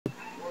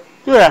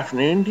Good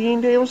afternoon, Dean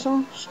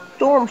Davison,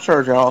 Storm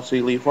Surge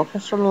LLC lead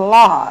forecaster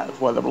live,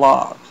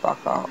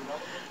 weatherblogs.com.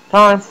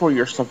 Time for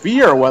your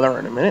severe weather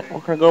in a minute. We're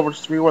going to go over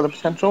severe weather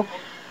potential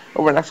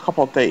over the next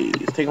couple of days.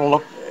 Taking a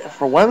look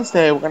for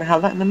Wednesday, we're going to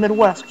have that in the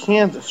Midwest,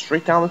 Kansas,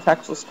 straight down to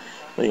Texas,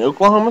 then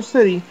Oklahoma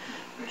City.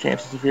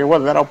 Chance of severe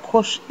weather that'll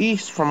push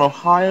east from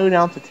Ohio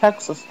down to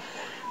Texas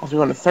as we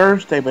go into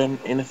Thursday. But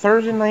in the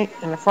Thursday night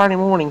and the Friday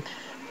morning,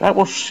 that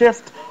will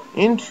shift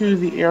into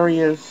the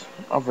areas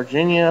of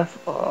Virginia,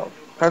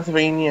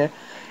 Pennsylvania,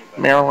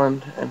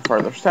 Maryland, and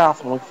further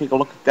south. And we'll take a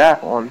look at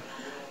that on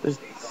this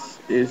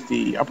is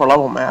the upper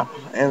level map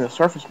and the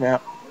surface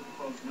map.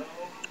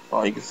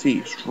 You can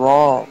see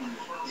strong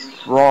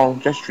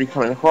jet stream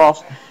coming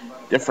across,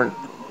 different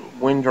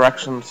wind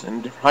directions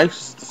and different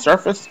heights at the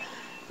surface.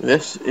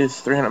 This is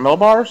 300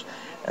 millibars,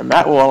 and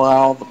that will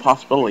allow the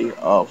possibility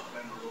of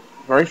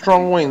very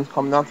strong winds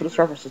coming down to the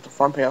surface as the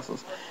front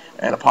passes,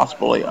 and a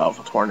possibility of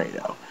a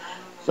tornado.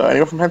 So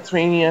anywhere from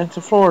Pennsylvania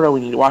to Florida, we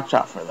need to watch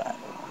out for that.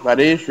 That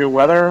is your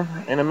weather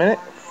in a minute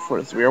for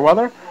the severe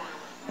weather.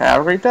 Have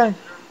a great day.